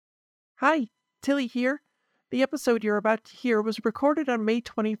Hi, Tilly here. The episode you're about to hear was recorded on May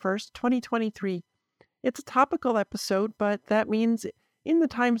 21st, 2023. It's a topical episode, but that means in the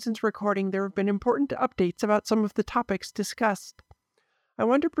time since recording there have been important updates about some of the topics discussed. I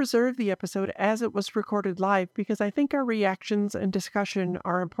want to preserve the episode as it was recorded live because I think our reactions and discussion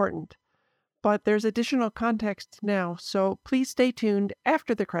are important. But there's additional context now, so please stay tuned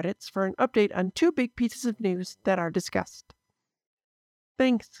after the credits for an update on two big pieces of news that are discussed.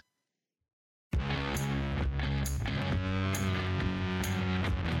 Thanks.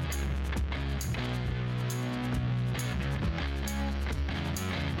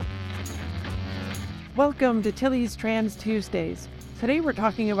 Welcome to Tilly's Trans Tuesdays. Today we're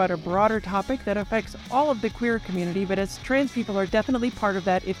talking about a broader topic that affects all of the queer community, but as trans people are definitely part of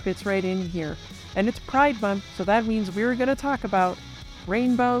that, it fits right in here. And it's Pride Month, so that means we're going to talk about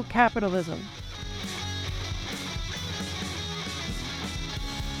rainbow capitalism.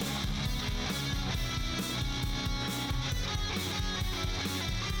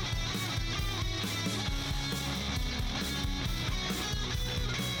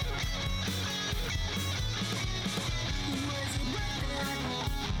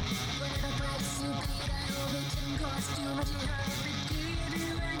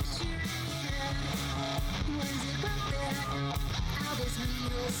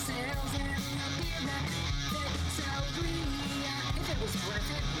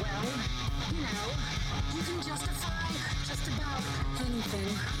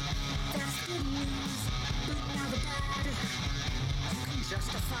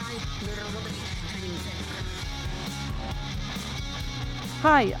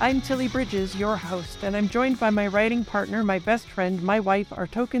 Hi, I'm Tilly Bridges, your host, and I'm joined by my writing partner, my best friend, my wife, our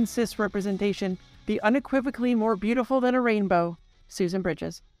token cis representation, the unequivocally more beautiful than a rainbow, Susan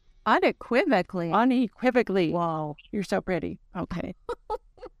Bridges. Unequivocally? Unequivocally. Wow. You're so pretty. Okay.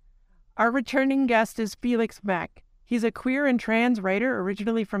 Our returning guest is Felix Mack. He's a queer and trans writer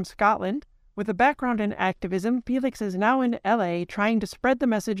originally from Scotland. With a background in activism, Felix is now in LA trying to spread the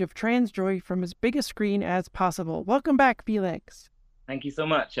message of trans joy from as big a screen as possible. Welcome back, Felix. Thank you so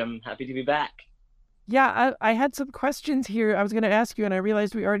much. I'm happy to be back. Yeah, I had some questions here I was going to ask you, and I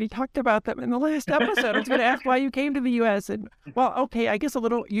realized we already talked about them in the last episode. I was going to ask why you came to the U.S. And, well, okay, I guess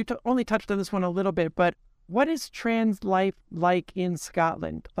you only touched on this one a little bit, but what is trans life like in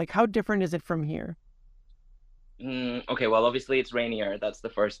Scotland? Like, how different is it from here? Okay, well, obviously it's rainier. That's the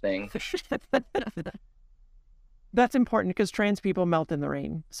first thing. That's important because trans people melt in the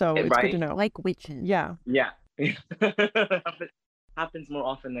rain, so it's right. good to know. Like witches. Yeah. Happens more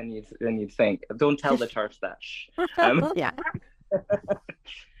often than you'd think. Don't tell the church that. Yeah.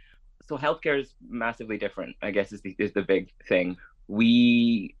 So healthcare is massively different, I guess, is the big thing.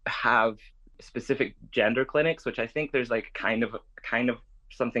 We have specific gender clinics, which I think there's like kind of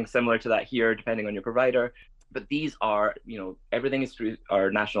something similar to that here, depending on your provider. But these are, everything is through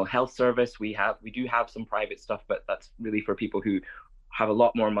our National Health Service. We do have some private stuff, but that's really for people who have a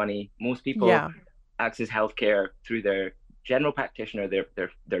lot more money. Most people access healthcare through their general practitioner,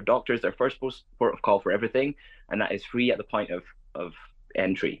 their doctors, their first port of call for everything, and that is free at the point of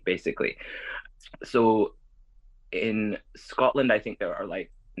entry, basically. So in Scotland, I think there are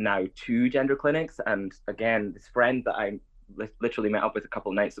like now 2 gender clinics, and again, this friend that I literally met up with a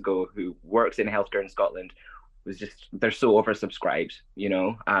couple of nights ago who works in healthcare in Scotland was just, they're so oversubscribed,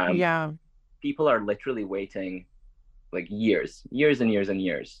 people are literally waiting like years and years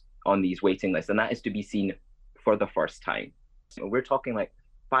on these waiting lists, and that is to be seen for the first time. So we're talking like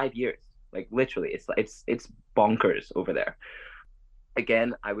 5 years, like literally. It's bonkers over there.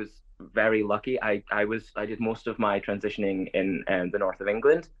 Again, I was very lucky. I did most of my transitioning in the north of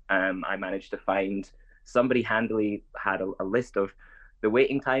England. I managed to find somebody handily had a list of the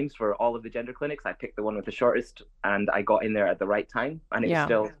waiting times for all of the gender clinics. I picked the one with the shortest, and I got in there at the right time, and it was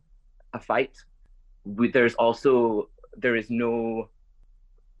still a fight. There is no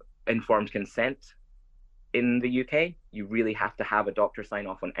informed consent in the UK. You really have to have a doctor sign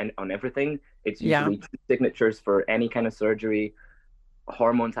off on everything. It's usually 2 signatures for any kind of surgery.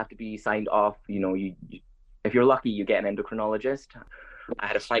 Hormones have to be signed off. You if you're lucky, you get an endocrinologist. I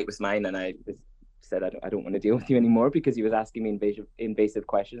had a fight with mine, and I said I don't want to deal with you anymore because he was asking me invasive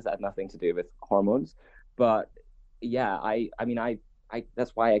questions that had nothing to do with hormones. But yeah, I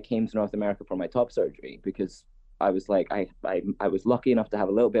that's why I came to North America for my top surgery, because I was like, I was lucky enough to have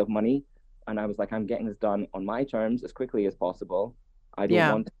a little bit of money, and I was like, I'm getting this done on my terms as quickly as possible. I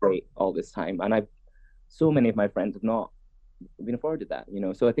don't want to wait all this time. And so many of my friends have not been afforded that,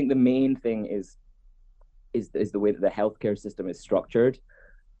 So I think the main thing is the way that the healthcare system is structured.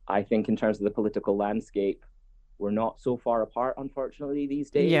 I think in terms of the political landscape, we're not so far apart, unfortunately, these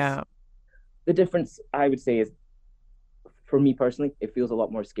days. Yeah. The difference, I would say, is for me personally, it feels a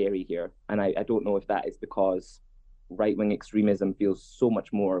lot more scary here. And I don't know if that is because right wing extremism feels so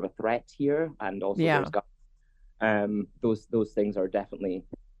much more of a threat here. And also Yeah. there's those things are definitely,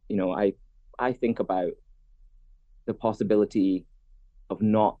 I think about the possibility of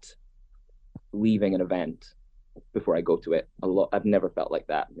not leaving an event before I go to it a lot. I've never felt like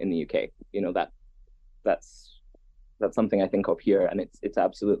that in the UK. That's something I think of here, and it's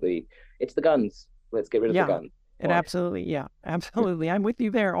absolutely, it's the guns. Let's get rid of the guns. Absolutely. I'm with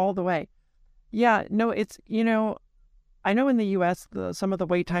you there all the way. Yeah, no, it's, I know in the US, some of the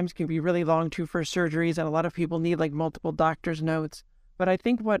wait times can be really long too for surgeries, and a lot of people need like multiple doctor's notes. But I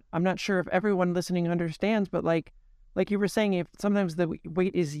think I'm not sure if everyone listening understands, but like you were saying, if sometimes the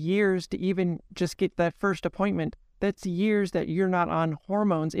wait is years to even just get that first appointment, that's years that you're not on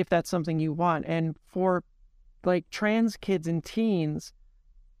hormones if that's something you want. And for like trans kids and teens,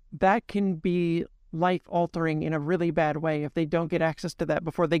 that can be life altering in a really bad way if they don't get access to that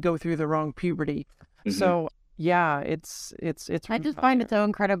before they go through the wrong puberty. Mm-hmm. So yeah, it's I just find it so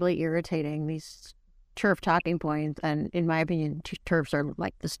incredibly irritating, these TERF talking points, and in my opinion, TERFs are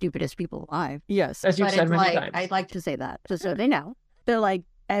like the stupidest people alive. Yes, as you've said many times. I'd like to say that just so they know. They're like,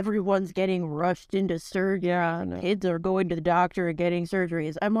 everyone's getting rushed into surgery. Yeah, no. Kids are going to the doctor and getting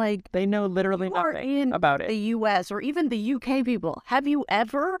surgeries. I'm like, they know literally nothing about it. The U.S. or even the UK people, have you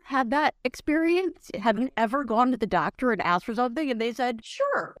ever had that experience? Have you ever gone to the doctor and asked for something and they said,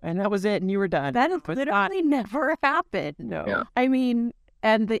 sure. And that was it, and you were done. That literally never happened. No. Yeah. I mean,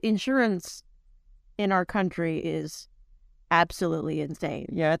 and the insurance in our country is absolutely insane.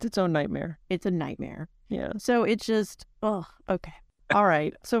 Yeah, it's its own nightmare. It's a nightmare. Yeah. So it's just, okay. All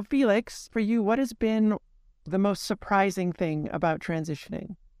right. So Felix, for you, what has been the most surprising thing about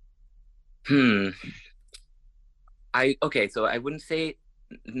transitioning? So I wouldn't say,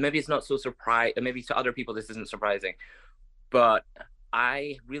 maybe it's not so surprising, maybe to other people this isn't surprising, but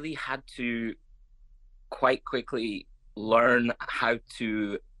I really had to quite quickly learn how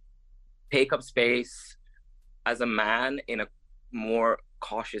to take up space as a man in a more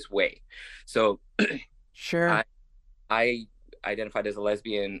cautious way. So sure. I identified as a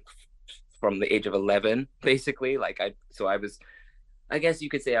lesbian from the age of 11, basically. I guess you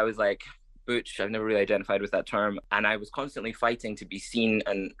could say I was like butch. I've never really identified with that term, and I was constantly fighting to be seen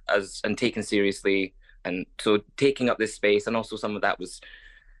and taken seriously. And so taking up this space, and also some of that was,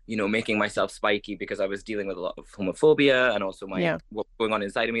 making myself spiky because I was dealing with a lot of homophobia and also what's going on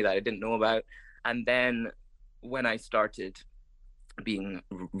inside of me that I didn't know about. And then when I started being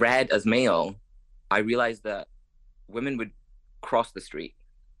read as male, I realized that women would cross the street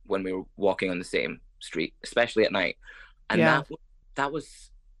when we were walking on the same street, especially at night, and that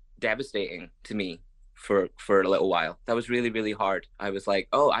was devastating to me for a little while. That was really, really hard. I was like,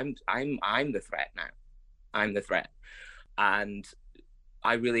 oh, I'm the threat now. I'm the threat. And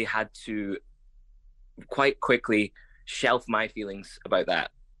I really had to quite quickly shelf my feelings about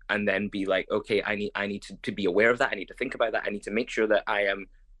that, and then be like, okay, I need to be aware of that. I need to think about that. I need to make sure that I am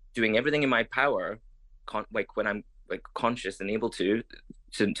doing everything in my power, like when I'm like conscious and able to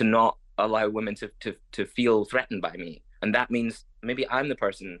not allow women to feel threatened by me. And that means maybe I'm the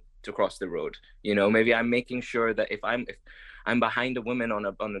person to cross the road. Maybe I'm making sure that if I'm behind a woman on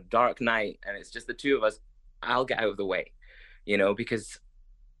a dark night and it's just the two of us, I'll get out of the way, because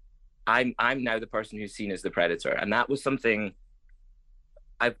I'm now the person who's seen as the predator. And that was something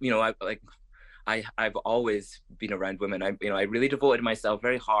I've always been around women. I really devoted myself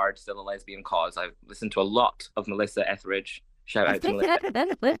very hard to the lesbian cause. I've listened to a lot of Melissa Etheridge. Shout out to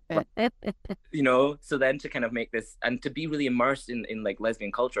Melissa. So then to kind of make this, and to be really immersed in like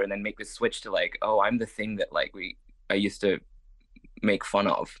lesbian culture, and then make this switch to like, oh, I'm the thing that like I used to make fun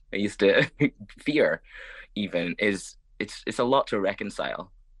of. I used to fear, even, it's a lot to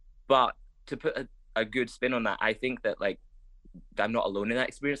reconcile. But to put a good spin on that, I think that like, I'm not alone in that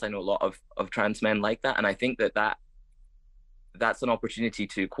experience. I know a lot of trans men like that. And I think that's an opportunity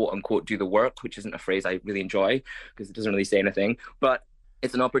to quote unquote do the work, which isn't a phrase I really enjoy because it doesn't really say anything, but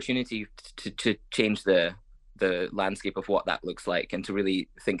it's an opportunity to change the landscape of what that looks like, and to really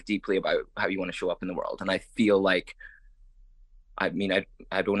think deeply about how you want to show up in the world. And I feel like, I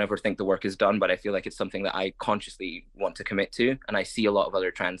don't ever think the work is done, but I feel like it's something that I consciously want to commit to. And I see a lot of other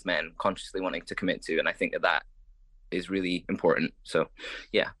trans men consciously wanting to commit to. And I think that is really important. So,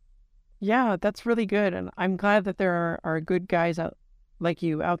 yeah. Yeah, that's really good. And I'm glad that there are good guys like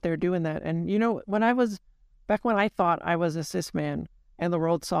you out there doing that. And, when I thought I was a cis man and the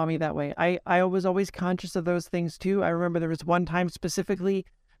world saw me that way, I was always conscious of those things too. I remember there was one time specifically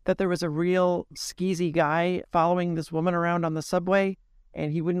that there was a real skeezy guy following this woman around on the subway.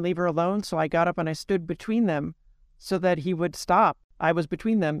 and he wouldn't leave her alone. So I got up and I stood between them so that he would stop. I was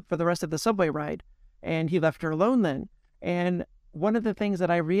between them for the rest of the subway ride, and he left her alone then. And one of the things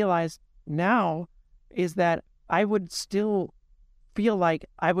that I realized now is that I would still feel like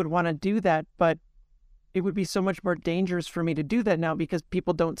I would want to do that, but it would be so much more dangerous for me to do that now because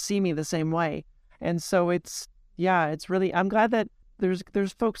people don't see me the same way. And so it's really, I'm glad that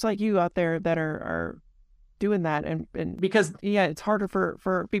there's folks like you out there that are doing that. And because, it's harder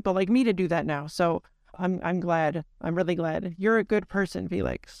for people like me to do that now. So I'm glad. I'm really glad. You're a good person,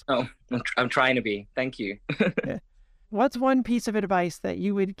 Felix. Oh, I'm trying to be. Thank you. Yeah. What's one piece of advice that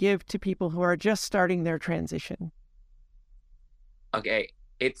you would give to people who are just starting their transition? Okay,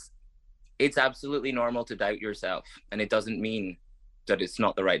 it's absolutely normal to doubt yourself, and it doesn't mean that it's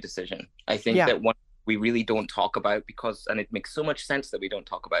not the right decision. I think that one we really don't talk about, because, and it makes so much sense that we don't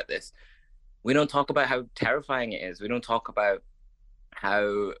talk about this. We don't talk about how terrifying it is. We don't talk about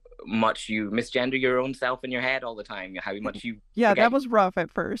how much you misgender your own self in your head all the time, how much you that was rough at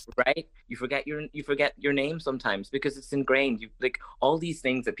first, right? You forget your name sometimes because it's ingrained. You like all these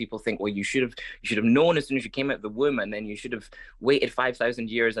things that people think, well, you should have known as soon as you came out of the womb, and then you should have waited 5,000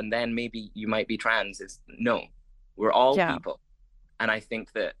 years and then maybe you might be trans. It's no, we're all people. And I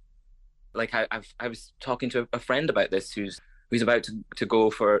think that, like, I was talking to a friend about this who's about to go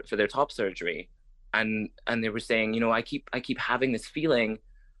for their top surgery, and they were saying, I keep having this feeling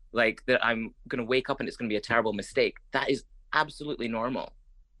like that I'm going to wake up and it's going to be a terrible mistake. That is absolutely normal.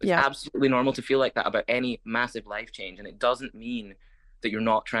 It's absolutely normal to feel like that about any massive life change. And it doesn't mean that you're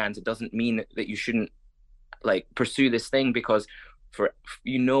not trans. It doesn't mean that you shouldn't like pursue this thing, because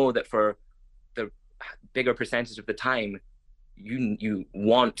that for the bigger percentage of the time, you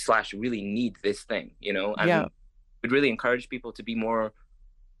want / really need this thing, and we'd really encourage people to be more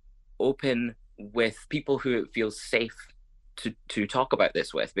open with people who it feels safe to talk about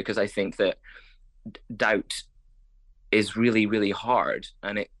this with, because I think that doubt is really, really hard,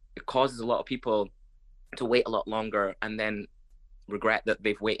 and it causes a lot of people to wait a lot longer and then regret that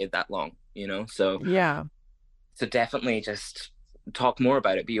they've waited that long, so definitely just talk more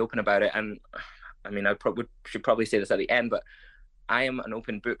about it, be open about it. And I mean, should probably say this at the end, but I am an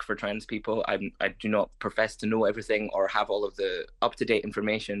open book for trans people. I do not profess to know everything or have all of the up-to-date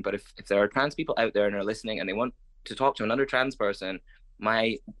information, but if there are trans people out there and are listening and they want to talk to another trans person,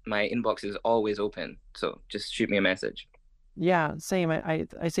 my inbox is always open. So just shoot me a message. Yeah, same. I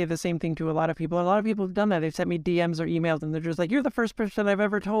say the same thing to a lot of people. A lot of people have done that. They've sent me DMs or emails, and they're just like, you're the first person I've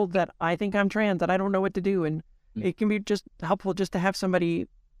ever told that I think I'm trans and I don't know what to do. And it can be just helpful just to have somebody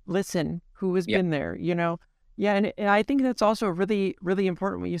listen who has been there, Yeah, and I think that's also really, really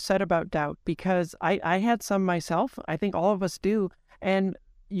important what you said about doubt, because I had some myself. I think all of us do. And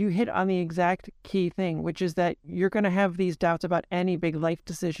you hit on the exact key thing, which is that you're going to have these doubts about any big life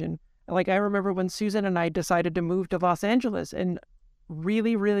decision. Like, I remember when Susan and I decided to move to Los Angeles and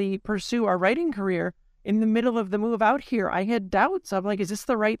really, really pursue our writing career. In the middle of the move out here, I had doubts. I'm like, is this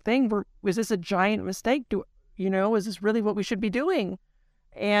the right thing? Was this a giant mistake? Is this really what we should be doing?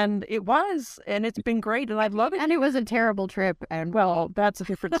 And it was, and it's been great, and I love it. And it was a terrible trip, and well, that's a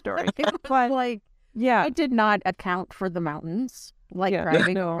different story. But I did not account for the mountains,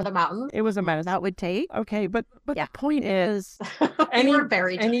 driving over the mountains. It was a mess. That would take. Okay, but the point is,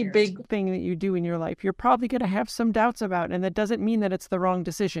 any big thing that you do in your life, you're probably going to have some doubts about, and that doesn't mean that it's the wrong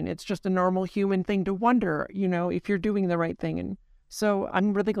decision. It's just a normal human thing to wonder, if you're doing the right thing. And so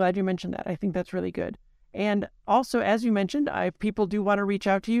I'm really glad you mentioned that. I think that's really good. And also, as you mentioned, if people do want to reach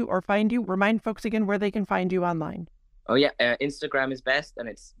out to you or find you, remind folks again where they can find you online. Oh, yeah. Instagram is best, and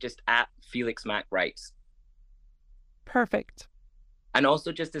it's just at Felix Mac Writes. Perfect. And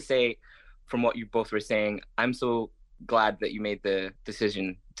also, just to say, from what you both were saying, I'm so glad that you made the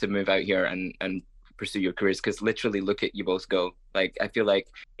decision to move out here and pursue your careers, because literally look at you both go. Like, I feel like,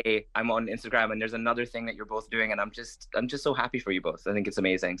 hey, I'm on Instagram and there's another thing that you're both doing, and I'm just so happy for you both. I think it's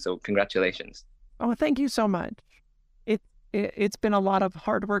amazing. So congratulations. Oh, thank you so much. It's been a lot of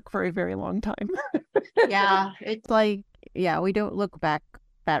hard work for a very long time. Yeah, it's like, we don't look back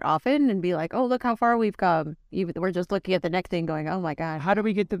that often and be like, oh, look how far we've come. We're just looking at the next thing going, oh my God. How do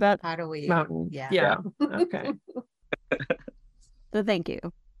we get to that mountain? Yeah. Okay. So thank you.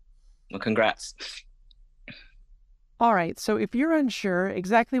 Well, congrats. All right, so if you're unsure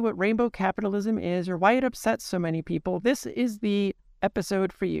exactly what rainbow capitalism is or why it upsets so many people, this is the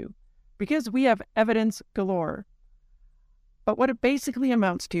episode for you, because we have evidence galore. But what it basically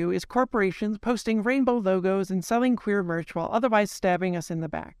amounts to is corporations posting rainbow logos and selling queer merch while otherwise stabbing us in the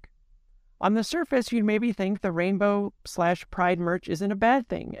back. On the surface, you'd maybe think the rainbow/pride merch isn't a bad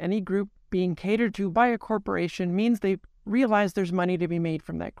thing. Any group being catered to by a corporation means they realize there's money to be made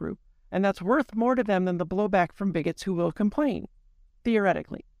from that group, and that's worth more to them than the blowback from bigots who will complain,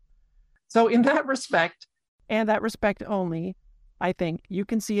 theoretically. So in that respect, and that respect only, I think you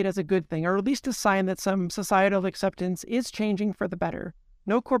can see it as a good thing, or at least a sign that some societal acceptance is changing for the better.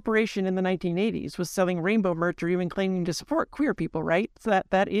 No corporation in the 1980s was selling rainbow merch or even claiming to support queer people, right? So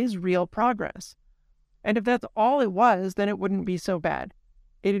that is real progress. And if that's all it was, then it wouldn't be so bad.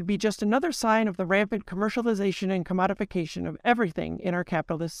 It'd be just another sign of the rampant commercialization and commodification of everything in our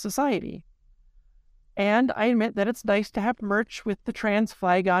capitalist society. And I admit that it's nice to have merch with the trans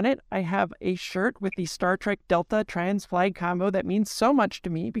flag on it. I have a shirt with the Star Trek Delta trans flag combo that means so much to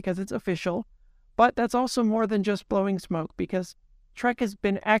me because it's official. But that's also more than just blowing smoke, because Trek has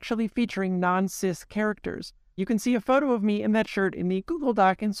been actually featuring non-cis characters. You can see a photo of me in that shirt in the Google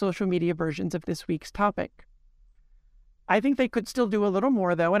Doc and social media versions of this week's topic. I think they could still do a little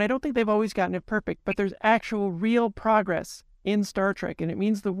more, though, and I don't think they've always gotten it perfect, but there's actual real progress in Star Trek, and it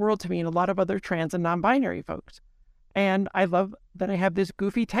means the world to me and a lot of other trans and non-binary folks. And I love that I have this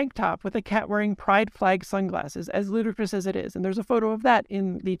goofy tank top with a cat wearing pride flag sunglasses, as ludicrous as it is, and there's a photo of that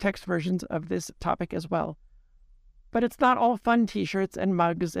in the text versions of this topic as well. But it's not all fun t-shirts and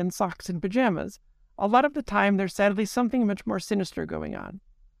mugs and socks and pajamas. A lot of the time, there's sadly something much more sinister going on.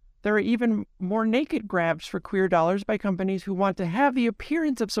 There are even more naked grabs for queer dollars by companies who want to have the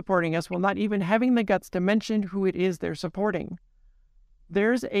appearance of supporting us while not even having the guts to mention who it is they're supporting.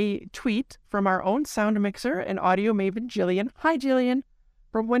 There's a tweet from our own sound mixer and audio maven Jillian, hi Jillian,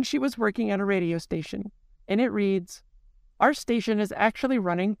 from when she was working at a radio station. And it reads, "Our station is actually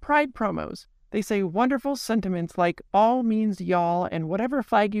running pride promos. They say wonderful sentiments like all means y'all and whatever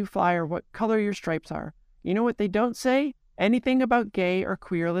flag you fly or what color your stripes are. You know what they don't say? Anything about gay or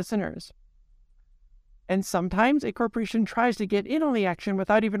queer listeners." And sometimes a corporation tries to get in on the action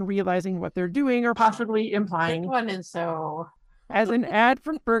without even realizing what they're doing or possibly implying. This one is so... As an ad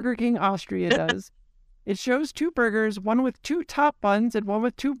from Burger King Austria does. It shows two burgers, one with 2 top buns and one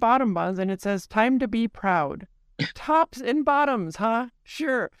with 2 bottom buns, and it says, "Time to be proud." Tops and bottoms, huh?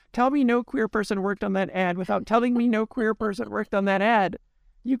 Sure. Tell me no queer person worked on that ad without telling me no queer person worked on that ad.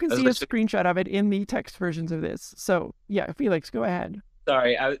 You can see a screenshot of it in the text versions of this. So, yeah, Felix, go ahead.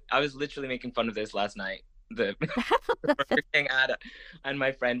 Sorry, I was literally making fun of this last night. The Burger King ad, and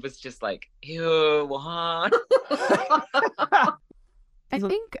my friend was just like, "Ew, what?" I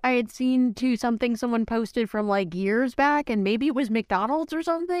think I had seen too something someone posted from like years back, and maybe it was McDonald's or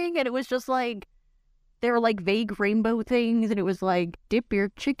something, and it was just like there were like vague rainbow things, and it was like dip your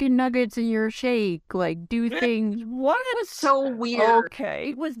chicken nuggets in your shake, like do things. What? It was so weird.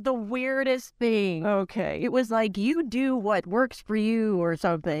 Okay. It was the weirdest thing. Okay. It was like you do what works for you or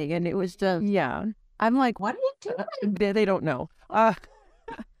something, and it was just Yeah. I'm like, what are you doing? They don't know.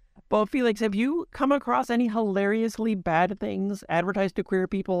 Well, Felix, have you come across any hilariously bad things advertised to queer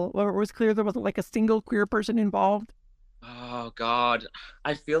people where it was clear there wasn't like a single queer person involved? Oh God,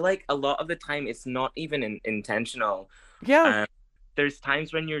 I feel like a lot of the time it's not even intentional. Yeah. There's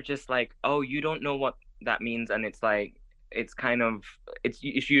times when you're just like, oh, you don't know what that means, and it's like it's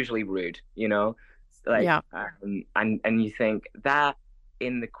usually rude, you know, like Yeah. And you think that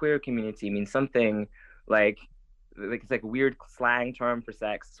in the queer community means something like it's like a weird slang term for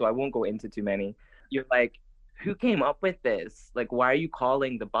sex, so I won't go into too many. You're like, who came up with this? Like, why are you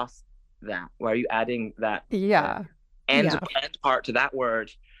calling the bus that? Why are you adding that Yeah. end part to that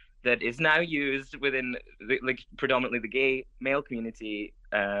word that is now used within predominantly the gay male community?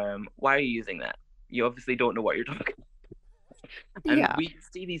 Why are you using that? You obviously don't know what you're talking about. And we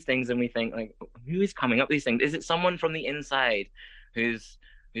see these things and we think, like, who is coming up with these things? Is it someone from the inside who's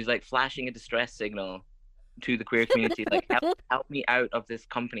like flashing a distress signal to the queer community, like help me out of this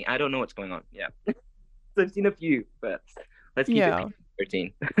company? I don't know what's going on. Yeah. So I've seen a few, but let's keep it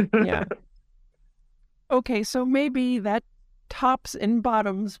 13. Yeah. Okay, so maybe that tops and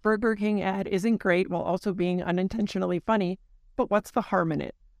bottoms Burger King ad isn't great while also being unintentionally funny, but what's the harm in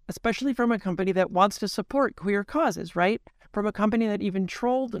it? Especially from a company that wants to support queer causes, right? From a company that even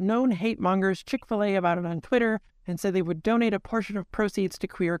trolled known hate mongers Chick-fil-A about it on Twitter and said they would donate a portion of proceeds to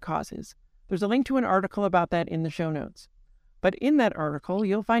queer causes. There's a link to an article about that in the show notes. But in that article,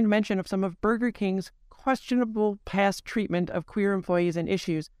 you'll find mention of some of Burger King's questionable past treatment of queer employees and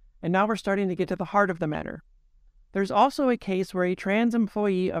issues, and now we're starting to get to the heart of the matter. There's also a case where a trans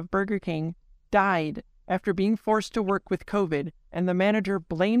employee of Burger King died after being forced to work with COVID, and the manager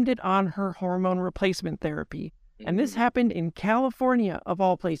blamed it on her hormone replacement therapy. And this happened in California, of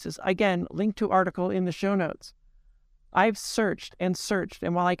all places. Again, link to article in the show notes. I've searched and searched,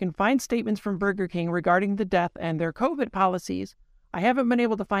 and while I can find statements from Burger King regarding the death and their COVID policies, I haven't been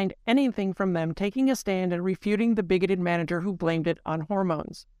able to find anything from them taking a stand and refuting the bigoted manager who blamed it on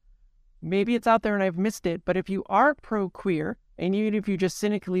hormones. Maybe it's out there and I've missed it, but if you are pro-queer, and even if you just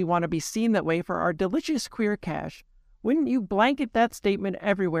cynically want to be seen that way for our delicious queer cash, wouldn't you blanket that statement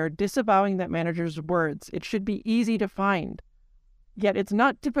everywhere, disavowing that manager's words? It should be easy to find. Yet it's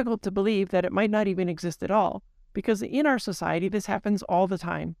not difficult to believe that it might not even exist at all, because in our society this happens all the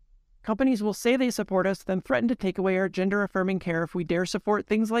time. Companies will say they support us, then threaten to take away our gender-affirming care if we dare support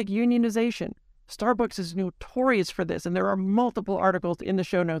things like unionization. Starbucks is notorious for this, and there are multiple articles in the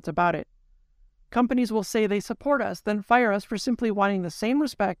show notes about it. Companies will say they support us, then fire us for simply wanting the same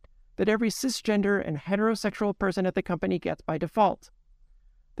respect that every cisgender and heterosexual person at the company gets by default.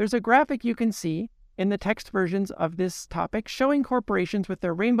 There's a graphic you can see in the text versions of this topic showing corporations with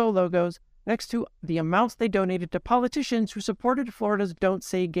their rainbow logos next to the amounts they donated to politicians who supported Florida's Don't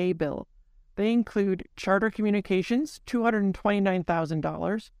Say Gay bill. They include Charter Communications,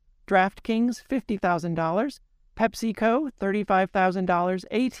 $229,000, DraftKings, $50,000, PepsiCo, $35,000,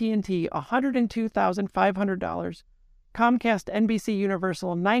 AT&T, $102,500, Comcast NBC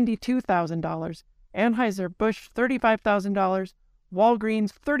Universal, $92,000, Anheuser-Busch, $35,000,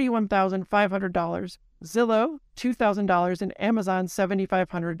 Walgreens, $31,500, Zillow, $2,000, and Amazon,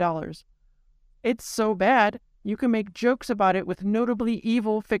 $7,500. It's so bad, you can make jokes about it with notably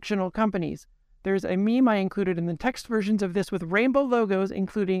evil fictional companies. There's a meme I included in the text versions of this with rainbow logos,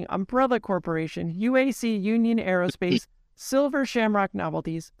 including Umbrella Corporation, UAC Union Aerospace, Silver Shamrock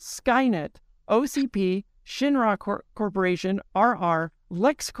Novelties, Skynet, OCP, Shinra Corporation, RR,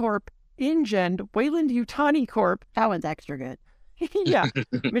 LexCorp, InGen, Wayland Yutani Corp. That one's extra good. Yeah.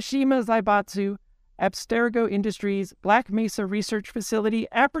 Mishima Zaibatsu, Abstergo Industries, Black Mesa Research Facility,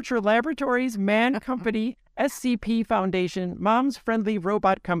 Aperture Laboratories, Man Company, SCP Foundation, Mom's Friendly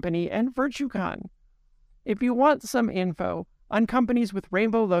Robot Company, and VirtueCon. If you want some info on companies with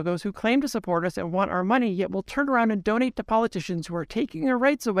rainbow logos who claim to support us and want our money yet will turn around and donate to politicians who are taking our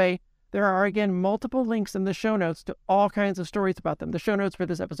rights away, there are again multiple links in the show notes to all kinds of stories about them. The show notes for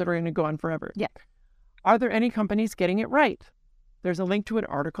this episode are going to go on forever. Yeah. Are there any companies getting it right? There's a link to an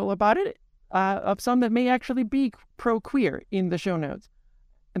article about it, of some that may actually be pro-queer in the show notes.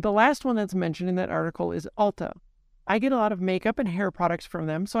 And the last one that's mentioned in that article is Ulta. I get a lot of makeup and hair products from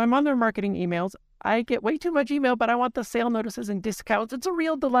them, so I'm on their marketing emails. I get way too much email, but I want the sale notices and discounts. It's a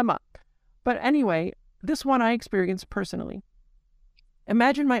real dilemma. But anyway, this one I experienced personally.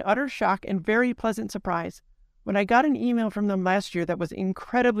 Imagine my utter shock and very pleasant surprise when I got an email from them last year that was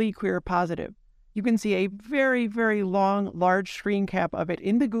incredibly queer positive. You can see a very, very long, large screen cap of it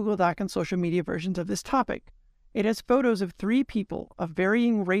in the Google Doc and social media versions of this topic. It has photos of 3 people of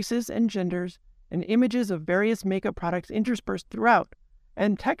varying races and genders and images of various makeup products interspersed throughout,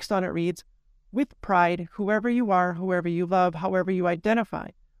 and text on it reads, "With pride, whoever you are, whoever you love, however you identify,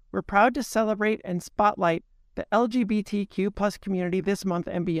 we're proud to celebrate and spotlight the LGBTQ plus community this month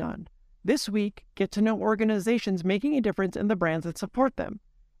and beyond. This week, get to know organizations making a difference in the brands that support them.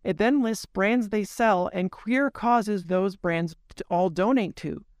 It then lists brands they sell and queer causes those brands all donate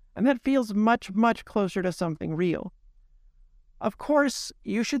to, and that feels much, much closer to something real. Of course,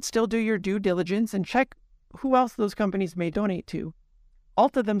 you should still do your due diligence and check who else those companies may donate to.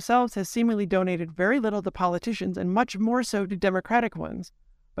 Ulta themselves has seemingly donated very little to politicians and much more so to Democratic ones,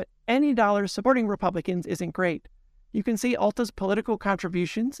 but any dollars supporting Republicans isn't great. You can see Ulta's political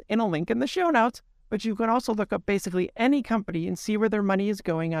contributions in a link in the show notes, but you can also look up basically any company and see where their money is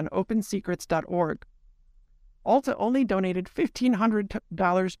going on opensecrets.org. Ulta only donated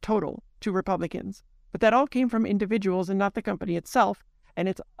 $1,500 total to Republicans, but that all came from individuals and not the company itself, and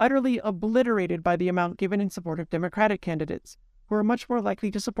it's utterly obliterated by the amount given in support of Democratic candidates, who are much more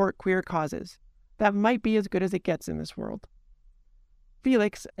likely to support queer causes. That might be as good as it gets in this world.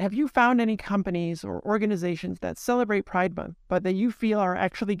 Felix, have you found any companies or organizations that celebrate Pride Month, but that you feel are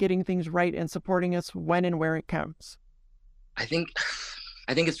actually getting things right and supporting us when and where it counts? I think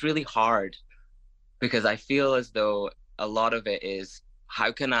it's really hard because I feel as though a lot of it is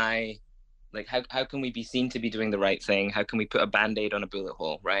how can we be seen to be doing the right thing? How can we put a Band-Aid on a bullet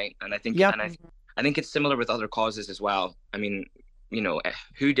hole, right? And I think I think it's similar with other causes as well. I mean,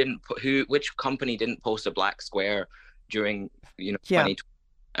 which company didn't post a black square during 2020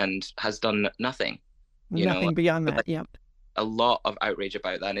 and has done nothing. Nothing beyond that. Yep. A lot of outrage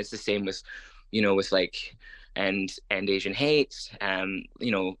about that, and it's the same with like end Asian hate.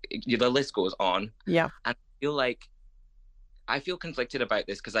 The list goes on. Yeah. And I feel conflicted about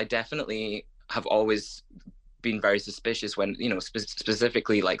this because I definitely have always been very suspicious when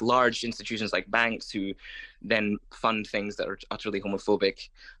specifically like large institutions like banks who then fund things that are utterly homophobic,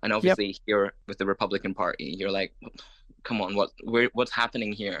 and obviously here with the Republican Party, you're like, come on, what's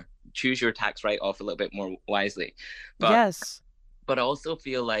happening here? Choose your tax write-off a little bit more wisely. Yes. But I also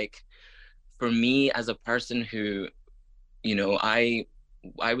feel like, for me as a person who, I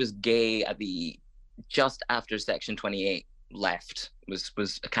was gay at just after Section 28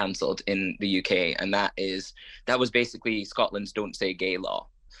 was cancelled in the UK, and that was basically Scotland's Don't Say Gay law.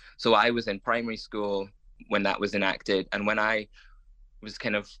 So I was in primary school when that was enacted, and when I was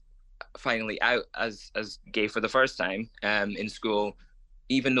kind of finally out as gay for the first time in school,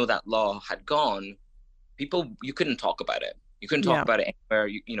 even though that law had gone, you couldn't talk about it. You couldn't talk about it anywhere.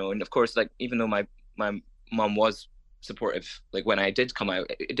 And of course, like, even though my mom was supportive, like, when I did come out,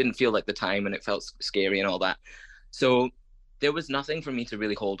 it didn't feel like the time, and it felt scary and all that. So there was nothing for me to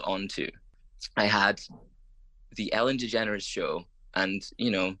really hold on to. I had the Ellen DeGeneres show, and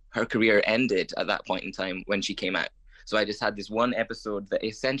her career ended at that point in time when she came out. So I just had this one episode that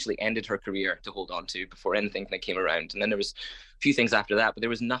essentially ended her career to hold on to before anything kind of came around. And then there was a few things after that, but there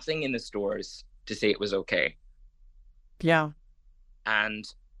was nothing in the stores to say it was okay. Yeah. And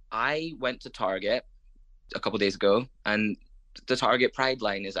I went to Target a couple of days ago, and the Target Pride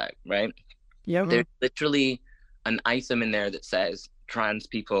line is out, right? Yeah. There's literally an item in there that says trans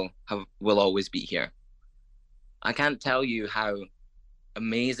people will always be here. I can't tell you how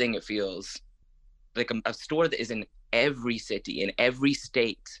amazing it feels. Like a store that is in every city, in every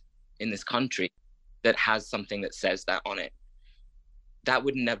state in this country, that has something that says that on it. That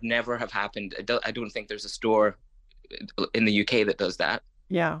would never have happened. I don't think there's a store in the UK that does that.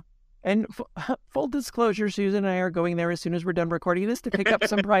 Yeah. And full disclosure, Susan and I are going there as soon as we're done recording this to pick up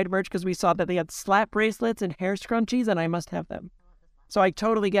some Pride merch, because we saw that they had slap bracelets and hair scrunchies, and I must have them. So I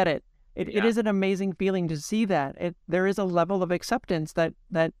totally get it. It is an amazing feeling to see that. There is a level of acceptance that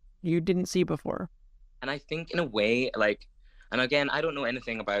you didn't see before. And I think, in a way, like, and again, I don't know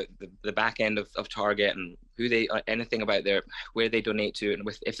anything about the back end of Target and anything about where they donate to, and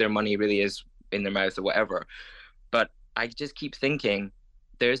if their money really is in their mouth or whatever. But I just keep thinking,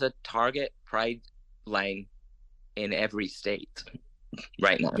 there's a Target Pride line in every state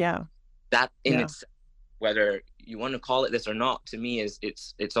right now. Yeah. That in itself, whether you want to call it this or not, to me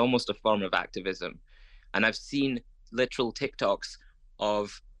it's almost a form of activism. And I've seen literal TikToks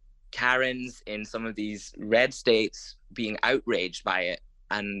of Karens in some of these red states being outraged by it.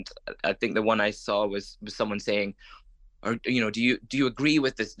 And I think the one I saw was someone saying, or do you agree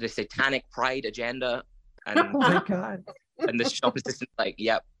with the satanic pride agenda? And oh my God. And the shop assistant's like,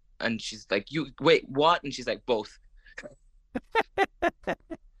 yep. And she's like, you wait, what? And she's like, both.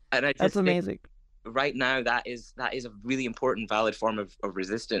 And I just That's amazing. Right now, that is a really important, valid form of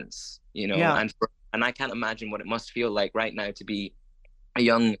resistance, Yeah. And I can't imagine what it must feel like right now to be a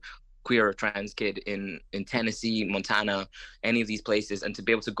young queer or trans kid in Tennessee, Montana, any of these places, and to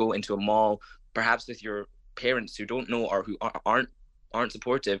be able to go into a mall, perhaps with your parents who don't know or who aren't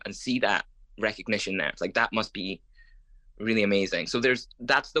supportive, and see that recognition there. It's like, that must be really amazing. So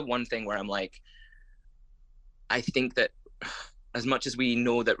that's the one thing where I'm like, I think that as much as we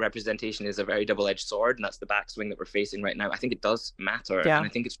know that representation is a very double-edged sword, and that's the backswing that we're facing right now, I think it does matter. Yeah. And I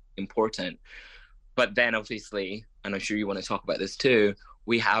think it's important. But then obviously, and I'm sure you want to talk about this too,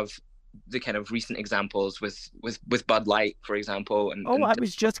 we have the kind of recent examples with Bud Light, for example. I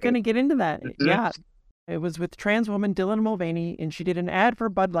was just going to get into that. Mm-hmm. Yeah. It was with trans woman Dylan Mulvaney, and she did an ad for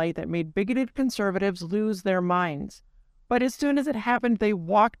Bud Light that made bigoted conservatives lose their minds. But as soon as it happened, they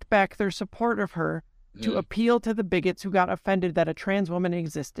walked back their support of her to appeal to the bigots who got offended that a trans woman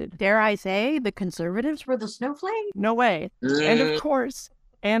existed. Dare I say, the conservatives were the snowflake? No way. And of course,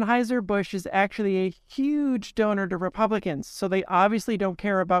 Anheuser-Busch is actually a huge donor to Republicans, so they obviously don't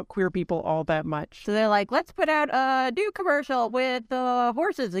care about queer people all that much. So they're like, let's put out a new commercial with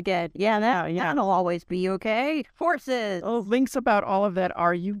horses again. Yeah, that'll always be okay. Horses. Oh, links about all of that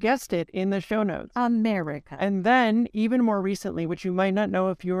are, you guessed it, in the show notes. America. And then, even more recently, which you might not know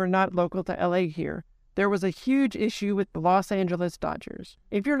if you are not local to LA here, there was a huge issue with the Los Angeles Dodgers.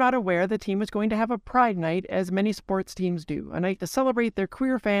 If you're not aware, the team was going to have a Pride Night, as many sports teams do, a night to celebrate their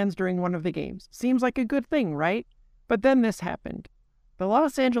queer fans during one of the games. Seems like a good thing, right? But then this happened. The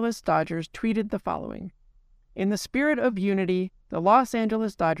Los Angeles Dodgers tweeted the following: "In the spirit of unity, the Los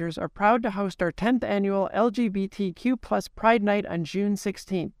Angeles Dodgers are proud to host our 10th annual LGBTQ+ Pride Night on June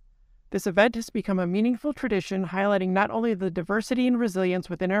 16th. This event has become a meaningful tradition, highlighting not only the diversity and resilience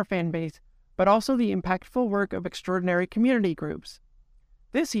within our fan base, but also the impactful work of extraordinary community groups.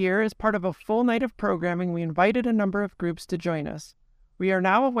 This year, as part of a full night of programming, we invited a number of groups to join us. We are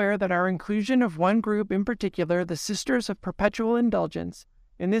now aware that our inclusion of one group in particular, the Sisters of Perpetual Indulgence,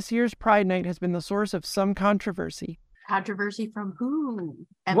 in this year's Pride Night has been the source of some controversy." Controversy from who?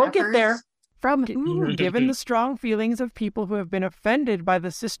 We'll get there. From who? Given the strong feelings of people who have been offended by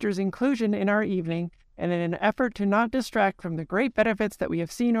the sisters' inclusion in our evening, and in an effort to not distract from the great benefits that we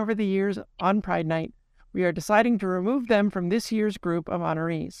have seen over the years on Pride Night, we are deciding to remove them from this year's group of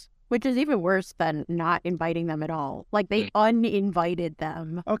honorees. Which is even worse than not inviting them at all. Like, they uninvited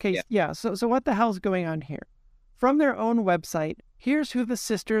them. Okay, yeah. So what the hell's going on here? From their own website, here's who the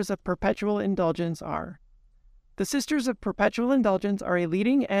Sisters of Perpetual Indulgence are. The Sisters of Perpetual Indulgence are a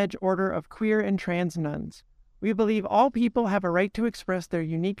leading-edge order of queer and trans nuns. We believe all people have a right to express their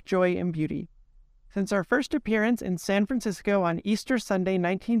unique joy and beauty. Since our first appearance in San Francisco on Easter Sunday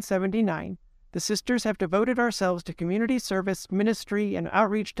 1979, the Sisters have devoted ourselves to community service, ministry, and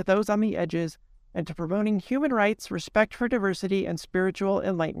outreach to those on the edges, and to promoting human rights, respect for diversity, and spiritual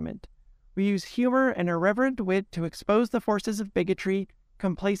enlightenment. We use humor and irreverent wit to expose the forces of bigotry,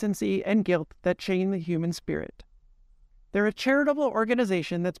 complacency, and guilt that chain the human spirit. They're a charitable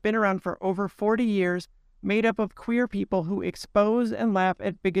organization that's been around for over 40 years, made up of queer people who expose and laugh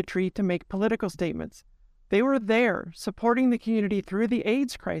at bigotry to make political statements. They were there, supporting the community through the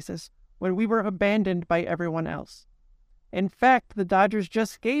AIDS crisis, when we were abandoned by everyone else. In fact, the Dodgers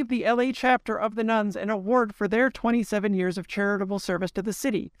just gave the LA chapter of the Nuns an award for their 27 years of charitable service to the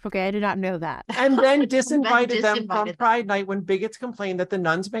city. Okay, I did not know that. And then disinvited them from Pride Night when bigots complained that the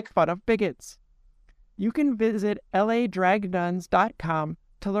nuns make fun of bigots. You can visit ladragnuns.com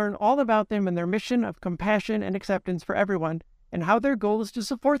to learn all about them and their mission of compassion and acceptance for everyone, and how their goal is to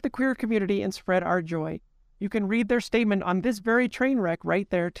support the queer community and spread our joy. You can read their statement on this very train wreck right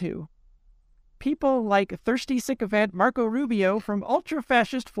there, too. People like thirsty sycophant Marco Rubio from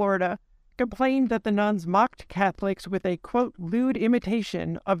ultra-fascist Florida complained that the nuns mocked Catholics with a, quote, lewd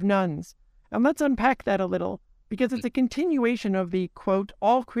imitation of nuns. And let's unpack that a little, because it's a continuation of the, quote,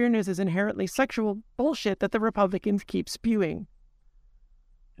 all queerness is inherently sexual bullshit that the Republicans keep spewing.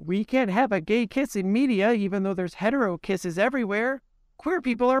 We can't have a gay kiss in media, even though there's hetero kisses everywhere. Queer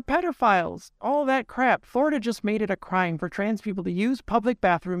people are pedophiles. All that crap. Florida just made it a crime for trans people to use public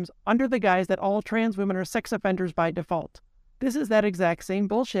bathrooms under the guise that all trans women are sex offenders by default. This is that exact same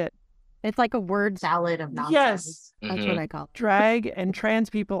bullshit. It's like a word salad of nonsense. Yes. That's what I call it. Drag and trans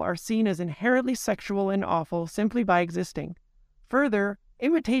people are seen as inherently sexual and awful simply by existing. Further,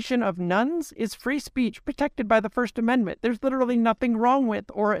 imitation of nuns is free speech protected by the First Amendment. There's literally nothing wrong with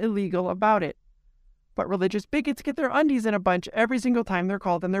or illegal about it. But religious bigots get their undies in a bunch every single time they're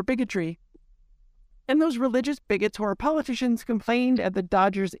called on their bigotry. And those religious bigots who are politicians complained, and the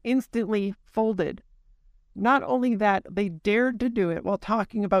Dodgers instantly folded. Not only that, they dared to do it while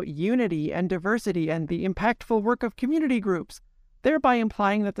talking about unity and diversity and the impactful work of community groups, thereby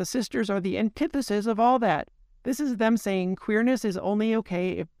implying that the sisters are the antithesis of all that. This is them saying queerness is only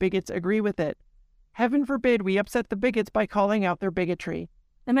okay if bigots agree with it. Heaven forbid we upset the bigots by calling out their bigotry.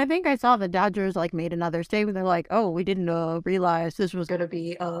 And I think I saw the Dodgers made another statement. They're like, "Oh, we didn't realize this was going to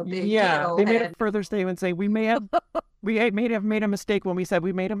be a big deal." They made a further statement saying we may have made a mistake when we said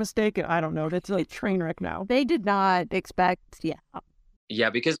we made a mistake. I don't know. That's a train wreck now. They did not expect, Yeah,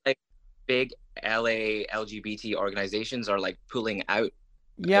 because big LA LGBT organizations are pulling out.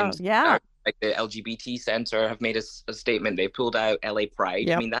 Yeah. Like the LGBT Center have made a statement. They pulled out LA Pride.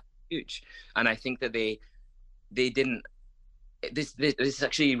 Yep. I mean, that's huge. And I think that they didn't. This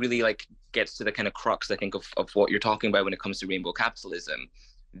actually really gets to the kind of crux, I think, of what you're talking about when it comes to rainbow capitalism.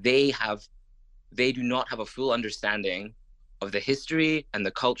 They do not have a full understanding of the history and the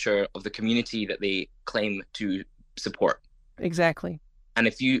culture of the community that they claim to support. Exactly. And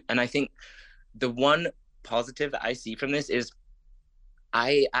I think the one positive that I see from this is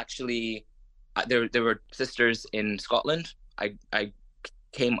I actually there were sisters in Scotland. I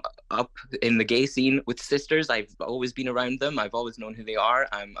came up in the gay scene with sisters. I've always been around them. I've always known who they are.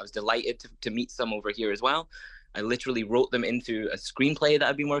 I was delighted to meet some over here as well. I literally wrote them into a screenplay that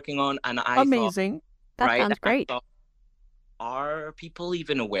I've been working on, and I amazing. That sounds great. Are people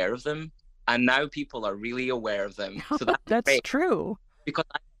even aware of them? And now people are really aware of them. So that's great. True. Because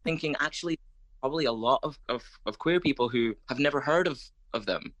I'm thinking actually probably a lot of queer people who have never heard of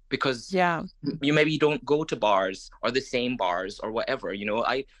them, because you maybe don't go to bars or the same bars or whatever.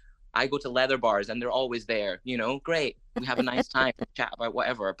 I go to leather bars and they're always there. Great, we have a nice time, chat about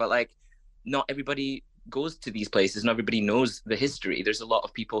whatever. But not everybody goes to these places. Not everybody knows the history. There's a lot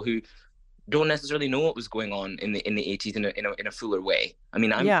of people who don't necessarily know what was going on in the 80s in a fuller way. I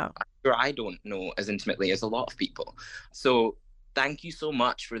mean, I'm sure I don't know as intimately as a lot of people. So thank you so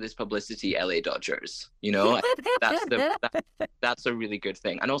much for this publicity, LA Dodgers. That's a really good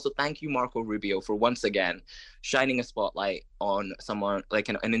thing. And also thank you, Marco Rubio, for once again shining a spotlight on someone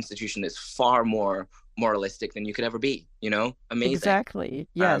an institution that's far more moralistic than you could ever be, amazing. Exactly.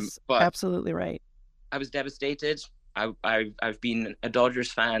 Yes, but absolutely right. I was devastated. I've been a Dodgers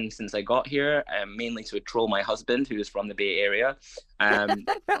fan since I got here, mainly to troll my husband, who is from the Bay Area.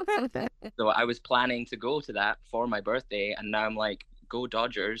 So I was planning to go to that for my birthday, and now I'm like, go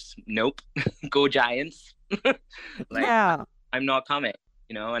Dodgers. Nope. Go Giants. Yeah. I'm not coming,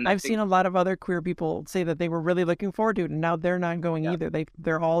 and I've seen a lot of other queer people say that they were really looking forward to it, and now they're not going either.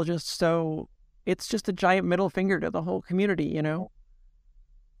 They're all just so, it's just a giant middle finger to the whole community,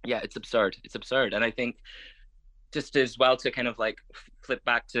 Yeah, it's absurd. It's absurd. And I think just as well to kind of like flip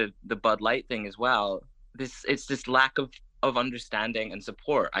back to the Bud Light thing as well, it's this lack of understanding and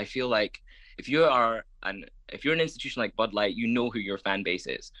support. I feel like if you're an institution like Bud Light, who your fan base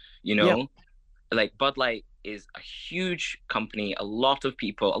is, like Bud Light is a huge company. A lot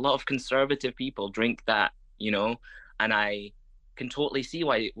of conservative people drink that, and I can totally see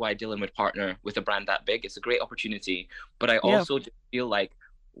why Dylan would partner with a brand that big. It's a great opportunity, but I also just feel like,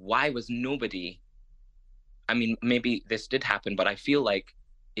 why was nobody, I mean, maybe this did happen, but I feel like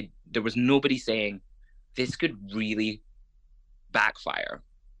there was nobody saying this could really backfire.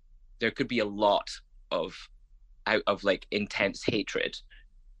 There could be a lot of like intense hatred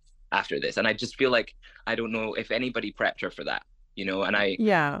after this. And I just feel like, I don't know if anybody prepped her for that, and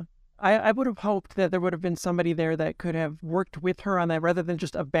I would have hoped that there would have been somebody there that could have worked with her on that rather than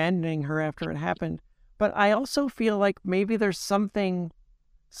just abandoning her after it happened. But I also feel like maybe there's something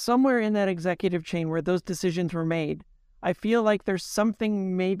somewhere in that executive chain where those decisions were made. I feel like there's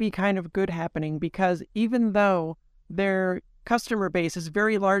something maybe kind of good happening, because even though their customer base is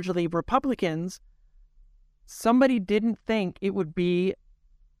very largely Republicans, somebody didn't think it would be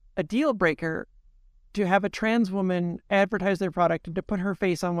a deal breaker to have a trans woman advertise their product and to put her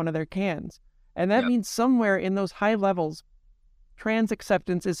face on one of their cans. And that means somewhere in those high levels, trans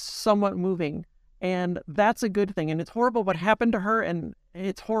acceptance is somewhat moving. And that's a good thing. And it's horrible what happened to her, and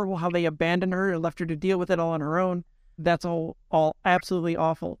it's horrible how they abandoned her and left her to deal with it all on her own. That's all absolutely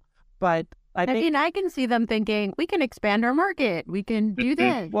awful. But I mean, I can see them thinking, we can expand our market. We can do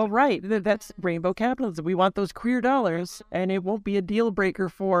this. Well, right. That's rainbow capitalism. We want those queer dollars, and it won't be a deal breaker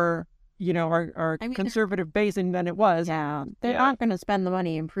for, our conservative base, and then it was. Yeah, they're not going to spend the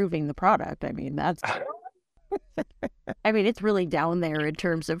money improving the product. I mean, that's... I mean, it's really down there in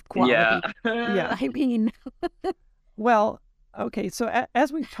terms of quality. Yeah. I mean... Well, okay, so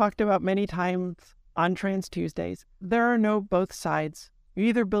as we've talked about many times on Trans Tuesdays, there are no both sides. You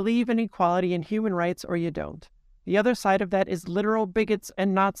either believe in equality and human rights or you don't. The other side of that is literal bigots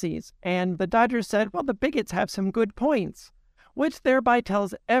and Nazis. And the Dodgers said, well, the bigots have some good points, which thereby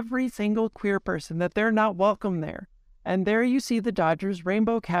tells every single queer person that they're not welcome there. And there you see the Dodgers'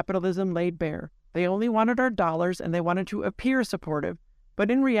 rainbow capitalism laid bare. They only wanted our dollars and they wanted to appear supportive, but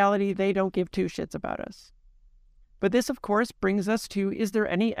in reality, they don't give two shits about us. But this, of course, brings us to, is there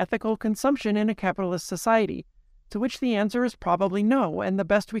any ethical consumption in a capitalist society? To which the answer is probably no, and the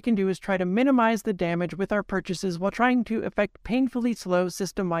best we can do is try to minimize the damage with our purchases while trying to effect painfully slow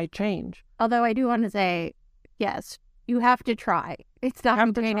system-wide change. Although I do want to say, yes, you have to try. It's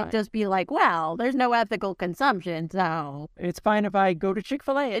not going to just be like, well, there's no ethical consumption, so... It's fine if I go to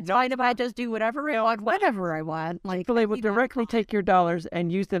Chick-fil-A. It's fine if I just do whatever I want, whenever I want. Like, Chick-fil-A will directly take your dollars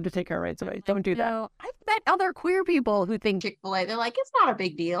and use them to take our rights away. Don't do that. I've met other queer people who think Chick-fil-A, they're like, it's not a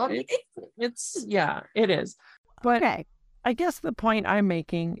big deal. It is. But I guess the point I'm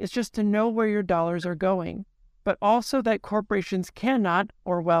making is just to know where your dollars are going, but also that corporations cannot,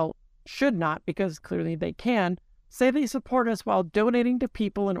 or well, should not, because clearly they can, say they support us while donating to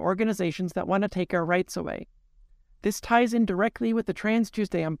people and organizations that want to take our rights away. This ties in directly with the Trans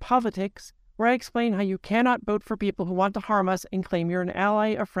Tuesday on Politics, where I explain how you cannot vote for people who want to harm us and claim you're an ally,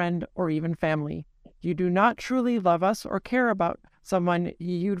 a friend, or even family. You do not truly love us or care about someone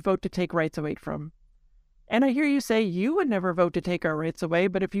you'd vote to take rights away from. And I hear you say you would never vote to take our rights away,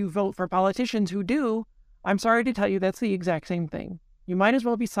 but if you vote for politicians who do, I'm sorry to tell you that's the exact same thing. You might as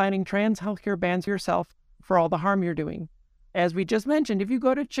well be signing trans healthcare bans yourself for all the harm you're doing. As we just mentioned, if you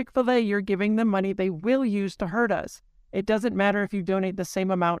go to Chick-fil-A, you're giving them money they will use to hurt us. It doesn't matter if you donate the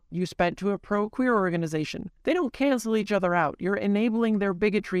same amount you spent to a pro-queer organization. They don't cancel each other out. You're enabling their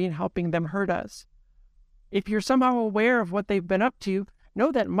bigotry and helping them hurt us. If you're somehow aware of what they've been up to, know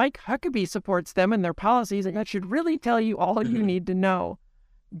that Mike Huckabee supports them and their policies, and that should really tell you all you need to know.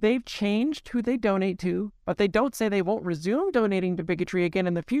 They've changed who they donate to, but they don't say they won't resume donating to bigotry again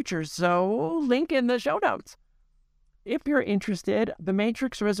in the future, so link in the show notes. If you're interested, The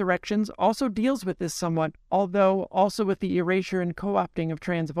Matrix Resurrections also deals with this somewhat, although also with the erasure and co-opting of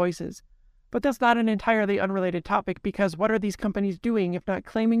trans voices. But that's not an entirely unrelated topic, because what are these companies doing if not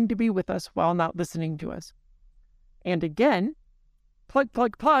claiming to be with us while not listening to us? And again,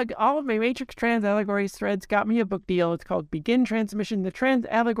 plug, all of my Matrix Trans Allegories threads got me a book deal. It's called Begin Transmission, The Trans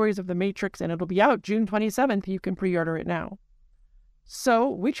Allegories of the Matrix, and it'll be out June 27th. You can pre-order it now. So,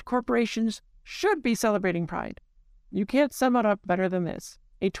 which corporations should be celebrating Pride? You can't sum it up better than this.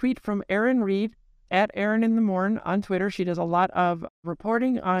 A tweet from Erin Reed, at Erin in the Morn on Twitter. She does a lot of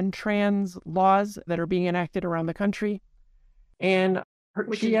reporting on trans laws that are being enacted around the country. And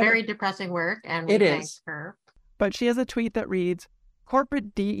which is very depressing work, and we thank her. But she has a tweet that reads,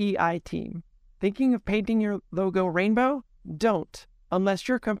 "Corporate DEI team, thinking of painting your logo rainbow? Don't, unless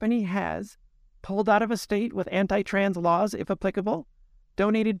your company has pulled out of a state with anti-trans laws, if applicable,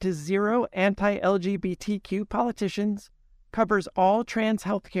 donated to 0 anti-LGBTQ politicians, covers all trans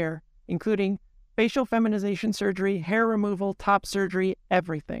healthcare, including facial feminization surgery, hair removal, top surgery,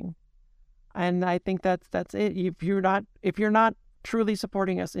 everything." And I think that's it. If you're not truly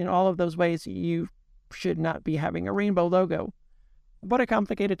supporting us in all of those ways, you should not be having a rainbow logo. What a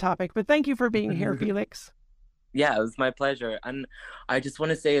complicated topic, but thank you for being here, Felix. Yeah, it was my pleasure. And I just want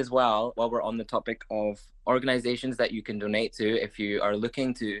to say as well, while we're on the topic of organizations that you can donate to, if you are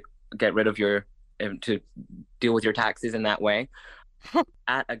looking to get rid of to deal with your taxes in that way,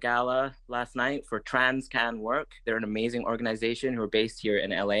 at a gala last night for Trans Can Work. They're an amazing organization who are based here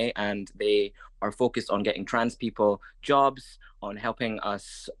in LA, and they are focused on getting trans people jobs, on helping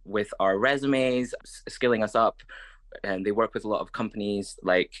us with our resumes, skilling us up. And they work with a lot of companies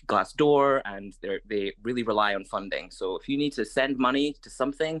like Glassdoor, and they really rely on funding. So if you need to send money to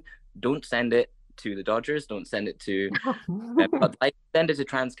something, don't send it to the Dodgers, don't send it to but send it to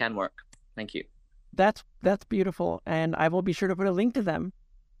Trans Can Work. Thank you. That's beautiful, and I will be sure to put a link to them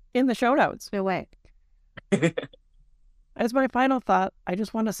in the show notes. No way. As my final thought, I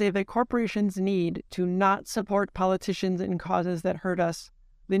just want to say that corporations need to not support politicians and causes that hurt us.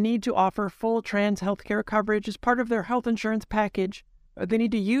 They need to offer full trans healthcare coverage as part of their health insurance package. They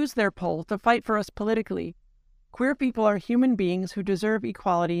need to use their pull to fight for us politically. Queer people are human beings who deserve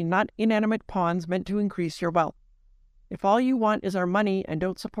equality, not inanimate pawns meant to increase your wealth. If all you want is our money and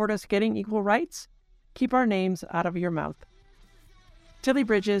don't support us getting equal rights, keep our names out of your mouth. Tilly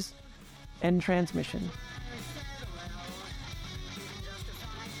Bridges, end transmission.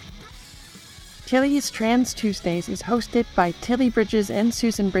 Tilly's Trans Tuesdays is hosted by Tilly Bridges and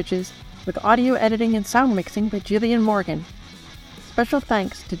Susan Bridges, with audio editing and sound mixing by Jillian Morgan. Special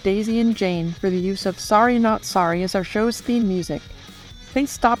thanks to Daisy and Jane for the use of Sorry Not Sorry as our show's theme music.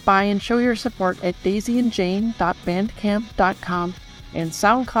 Please stop by and show your support at daisyandjane.bandcamp.com and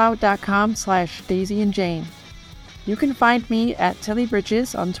soundcloud.com/daisyandjane. You can find me at Tilly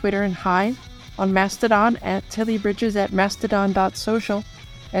Bridges on Twitter and Hive, on Mastodon at Tilly Bridges at mastodon.social,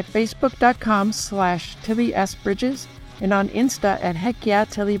 at facebook.com/TillySBridges, and on Insta at Heck Yeah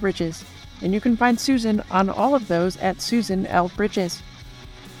Tilly Bridges. And you can find Susan on all of those at Susan L. Bridges.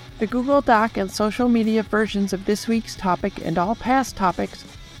 The Google Doc and social media versions of this week's topic and all past topics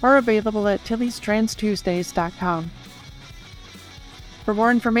are available at Tilly'sTransTuesdays.com. For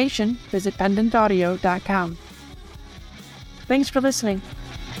more information, visit pendantaudio.com. Thanks for listening.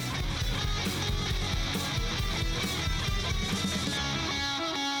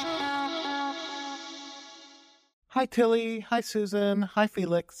 Hi, Tilly. Hi, Susan. Hi,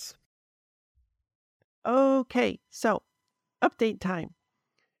 Felix. Okay, so, update time.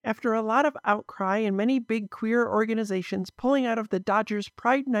 After a lot of outcry and many big queer organizations pulling out of the Dodgers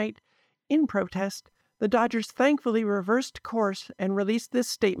Pride Night in protest, the Dodgers thankfully reversed course and released this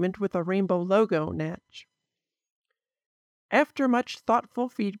statement with a rainbow logo, Natch. After much thoughtful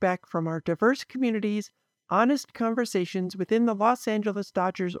feedback from our diverse communities, honest conversations within the Los Angeles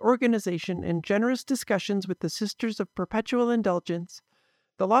Dodgers organization, and generous discussions with the Sisters of Perpetual Indulgence,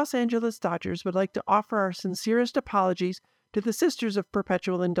 the Los Angeles Dodgers would like to offer our sincerest apologies to the Sisters of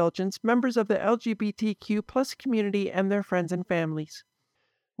Perpetual Indulgence, members of the LGBTQ+ community, and their friends and families.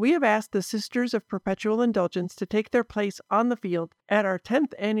 We have asked the Sisters of Perpetual Indulgence to take their place on the field at our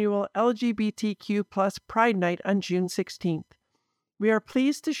 10th annual LGBTQ+ Pride Night on June 16th. We are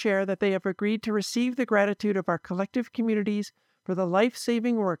pleased to share that they have agreed to receive the gratitude of our collective communities for the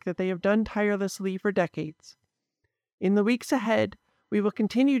life-saving work that they have done tirelessly for decades. In the weeks ahead, we will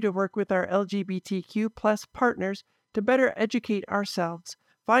continue to work with our LGBTQ+ partners to better educate ourselves,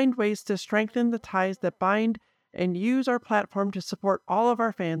 find ways to strengthen the ties that bind, and use our platform to support all of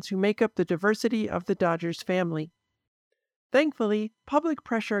our fans who make up the diversity of the Dodgers family. Thankfully, public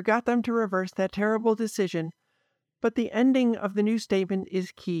pressure got them to reverse that terrible decision, but the ending of the new statement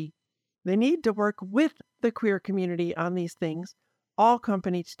is key. They need to work with the queer community on these things. All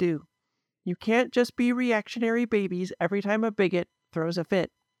companies do. You can't just be reactionary babies every time a bigot throws a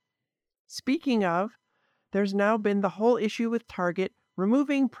fit. Speaking of, there's now been the whole issue with Target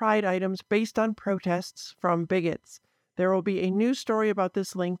removing Pride items based on protests from bigots. There will be a news story about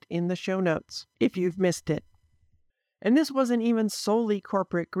this linked in the show notes if you've missed it. And this wasn't even solely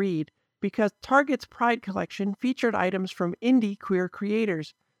corporate greed, because Target's Pride collection featured items from indie queer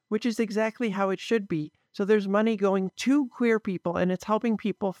creators, which is exactly how it should be. So there's money going to queer people and it's helping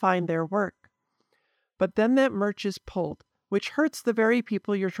people find their work. But then that merch is pulled, which hurts the very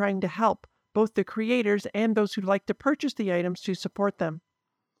people you're trying to help, both the creators and those who'd like to purchase the items to support them.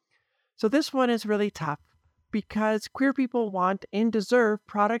 So this one is really tough, because queer people want and deserve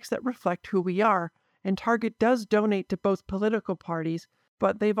products that reflect who we are, and Target does donate to both political parties,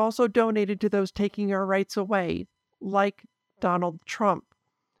 but they've also donated to those taking our rights away, like Donald Trump.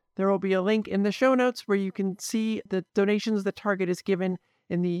 There will be a link in the show notes where you can see the donations that Target has given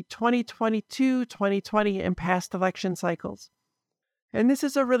in the 2022, 2020, and past election cycles. And this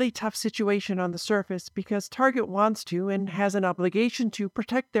is a really tough situation on the surface because Target wants to and has an obligation to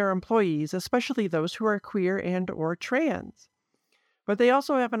protect their employees, especially those who are queer and or trans. But they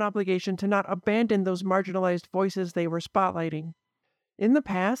also have an obligation to not abandon those marginalized voices they were spotlighting. In the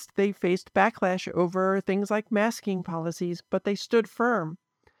past, they faced backlash over things like masking policies, but they stood firm.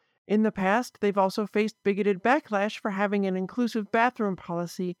 In the past, they've also faced bigoted backlash for having an inclusive bathroom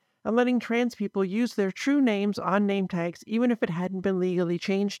policy and letting trans people use their true names on name tags even if it hadn't been legally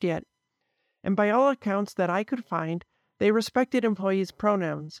changed yet. And by all accounts that I could find, they respected employees'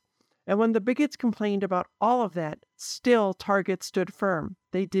 pronouns. And when the bigots complained about all of that, still Target stood firm.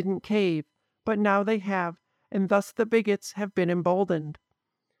 They didn't cave, but now they have, and thus the bigots have been emboldened.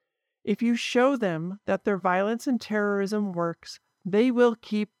 If you show them that their violence and terrorism works, they will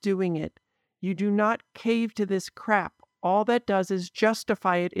keep doing it. You do not cave to this crap. All that does is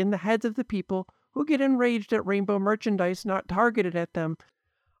justify it in the heads of the people who get enraged at rainbow merchandise not targeted at them.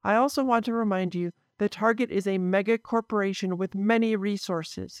 I also want to remind you that Target is a mega corporation with many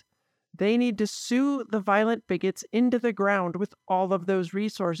resources. They need to sue the violent bigots into the ground with all of those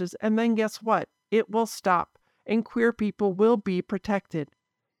resources, and then guess what? It will stop, and queer people will be protected.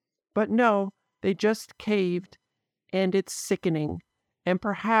 But no, they just caved, and it's sickening, and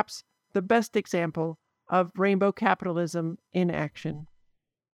perhaps the best example of rainbow capitalism in action.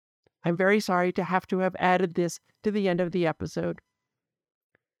 I'm very sorry to have added this to the end of the episode.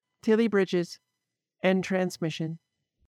 Tilly Bridges, end transmission.